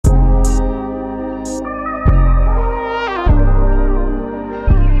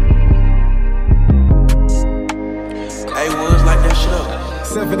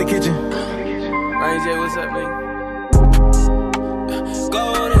J, what's up, nigga?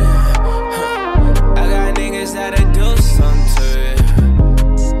 Golden, I got niggas that'll do something to it.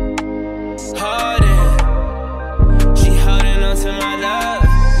 Holding, she holding on to my love,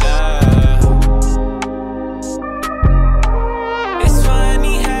 It's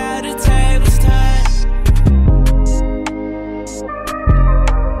funny how the tables turn.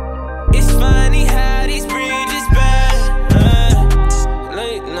 It's funny how these bridges burn.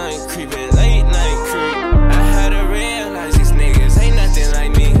 Late night creeping, late night creep. I had to realize these niggas ain't nothing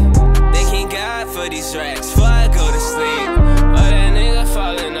like me. Thanking God for these racks before I go to sleep. But that nigga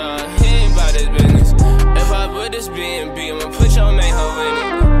falling off, he ain't about his business. If I put this B&B, I'ma put your main hoe in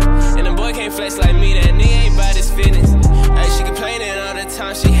it. And the boy can't flex like me, that nigga ain't about his fitness. Hey, she complaining all the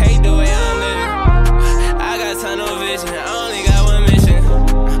time, she hate the way I'm living. I got tunnel vision, I only got one mission.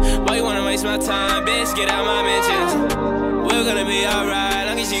 Why you wanna waste my time, bitch, get out my mentions. We're gonna be alright,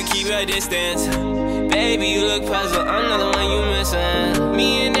 long as you keep your distance. Baby, you look puzzled, I'm not the one you missing.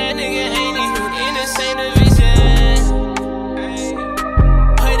 Me and that nigga ain't even in the same division.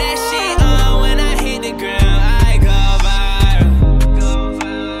 Put that shit on when I hit the ground, I go viral.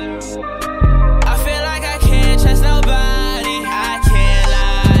 I feel like I can't trust nobody, I can't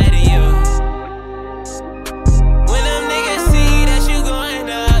lie to you. When them niggas see that you going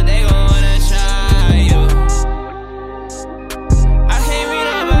up, they gon' wanna try you. I can't be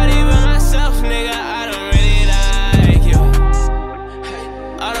nobody but myself, nigga, I don't really like you.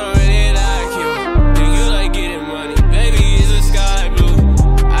 I don't really like you. Do you like getting money? Baby, it's a sky blue.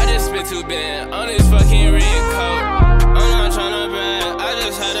 I just spent $2 billion on this fucking red coat. I'm not tryna brag, I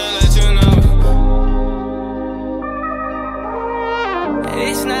just had to let you know.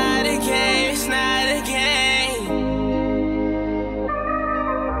 It's not a game, it's not a game.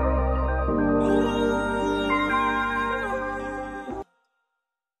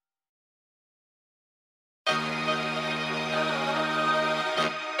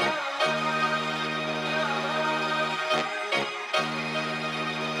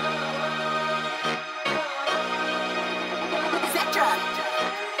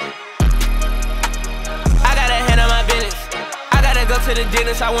 I gotta handle my business. I gotta go to the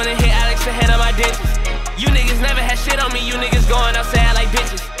dentist. I wanna hit Alex to handle my dentist. You niggas never had shit on me. You niggas going outside like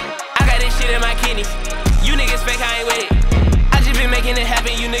bitches. I got this shit in my kidneys. You niggas fake, I ain't with it. I just been making it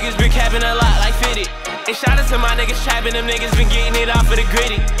happen. You niggas been capping a lot like fitted. And shout out to my niggas trapping. Them niggas been getting it off of the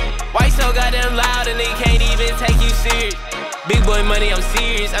gritty. Why you so goddamn loud and they can't even take you serious? Big boy money, I'm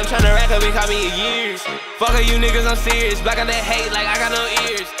serious. I'm tryna rack up and call me a years. Fuck you niggas, I'm serious. Block out that hate like I got no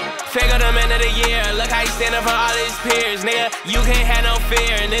ears. Faygo the man of the year. Look how he stand up for all his peers, nigga. You can't have no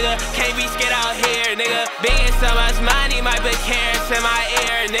fear, nigga. Can't be scared out here, nigga. Being so much money might put carrots in my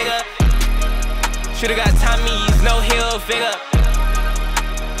ear, nigga. Shoulda got Tommy's, no heel figure.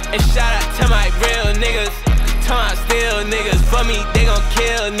 And shout out to my real niggas. To my still niggas. For me, they gon'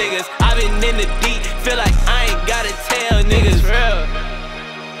 kill niggas. I been in the deep, feel like I ain't gotta tell niggas real.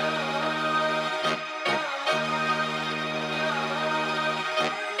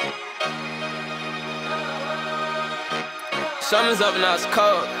 Summer's over now, it's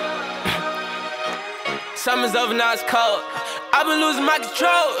cold. Summer's over now, it's cold. I've been losing my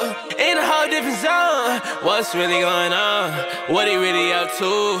control in a whole different zone. What's really going on? What he really up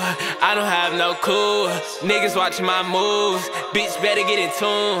to? I don't have no clue. Niggas watching my moves. Bitch better get in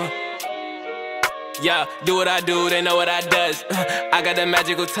tune. Yeah, do what I do, they know what I does. I got that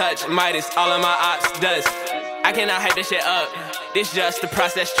magical touch, Midas, all of my ops does. I cannot hype this shit up. This just the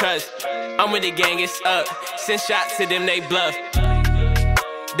process, trust. I'm with the gang, it's up. Send shots to them, they bluff.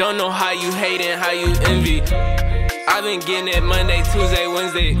 Don't know how you hating, how you envy. I've been getting it Monday, Tuesday,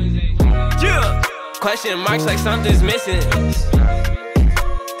 Wednesday. Yeah. Question marks like something's missing.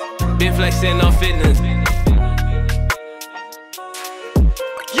 Been flexing on fitness.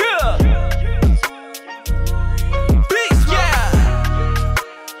 Yeah. Beast, yeah.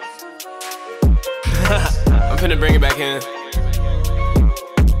 I'm finna bring it back in.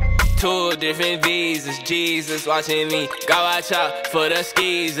 2 different visas, Jesus watching me. Gotta watch out for the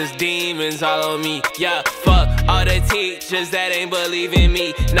skeezers, demons all on me. Yeah, fuck all the teachers that ain't believing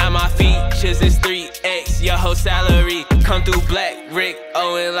me. Now my features is 3x, your whole salary. Come through Black Rick,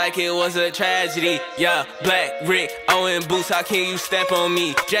 owing like it was a tragedy. Yeah, Black Rick, owing boots, how can you step on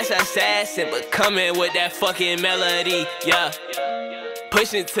me? Dress assassin, but coming with that fucking melody. Yeah,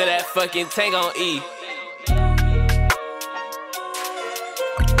 pushing to that fucking tank on E.